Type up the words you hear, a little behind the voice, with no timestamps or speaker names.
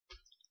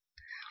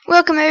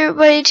Welcome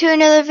everybody to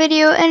another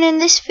video, and in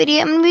this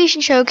video I'm going to be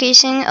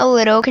showcasing a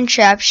little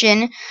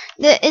contraption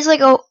that is like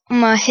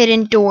a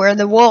hidden door,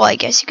 the wall I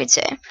guess you could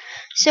say.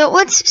 So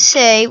let's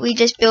say we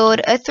just build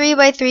a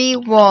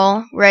 3x3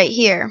 wall right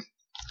here.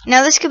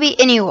 Now this could be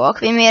any wall, it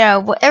could be made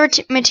out of whatever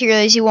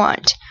materials you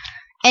want.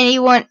 And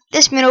you want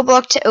this middle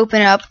block to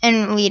open up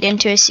and lead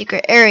into a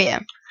secret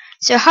area.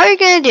 So how you're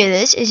going to do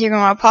this is you're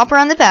going to want to pop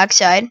around the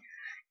backside,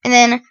 and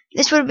then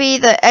this would be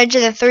the edge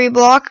of the 3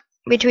 block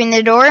between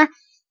the door.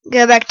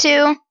 Go back 2,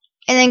 and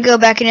then go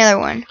back another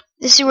one.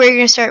 This is where you're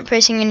going to start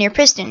placing in your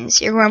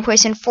pistons. You're going to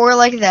place in 4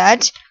 like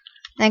that,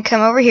 then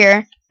come over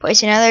here,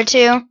 place another 2,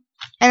 and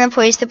then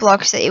place the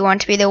blocks that you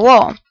want to be the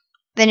wall.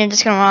 Then you're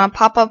just going to want to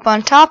pop up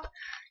on top,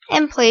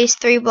 and place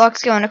 3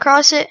 blocks going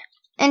across it,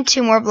 and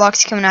 2 more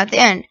blocks coming out the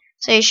end.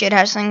 So you should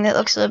have something that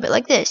looks a little bit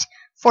like this.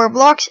 4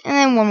 blocks, and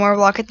then 1 more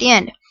block at the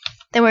end.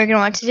 Then what you're going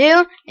to want to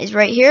do is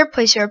right here,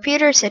 place your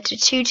repeater set to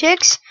 2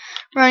 ticks,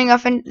 running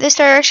off in this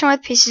direction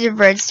with pieces of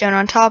redstone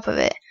on top of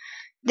it.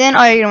 Then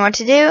all you're going to want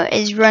to do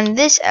is run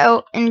this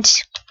out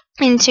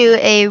into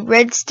a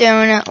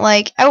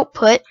redstone-like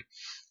output.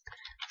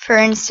 For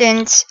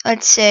instance,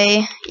 let's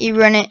say you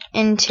run it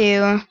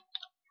into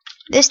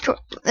this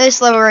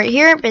lever right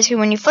here. Basically,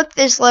 when you flip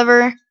this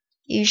lever,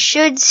 you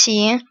should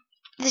see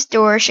this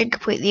door should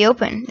completely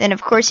open. Then,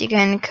 of course, you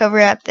can cover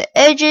up the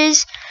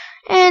edges,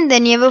 and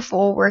then you have a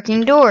full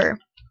working door.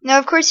 Now,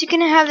 of course, you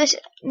can have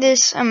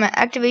this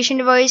activation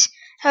device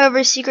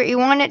however secret you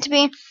want it to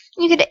be.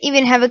 You could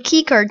even have a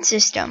keycard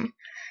system.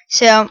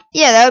 So,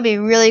 yeah, that would be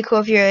really cool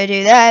if you were to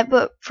do that.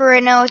 But for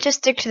right now, let's just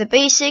stick to the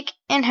basic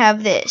and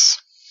have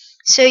this.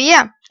 So,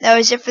 yeah, that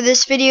was it for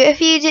this video. If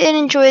you did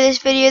enjoy this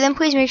video, then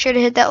please make sure to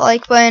hit that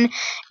like button.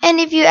 And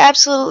if you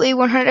absolutely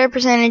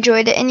 100%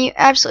 enjoyed it, and you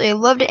absolutely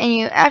loved it, and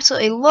you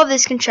absolutely love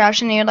this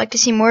contraption, and you'd like to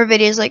see more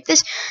videos like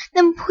this,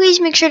 then please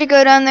make sure to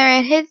go down there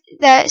and hit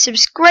that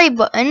subscribe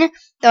button.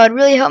 That would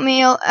really help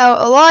me out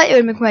a lot. It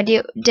would make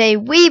my day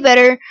way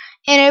better.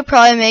 And it would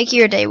probably make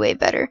your day way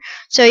better.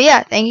 So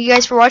yeah, thank you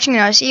guys for watching,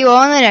 and I'll see you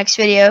all in the next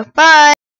video. Bye!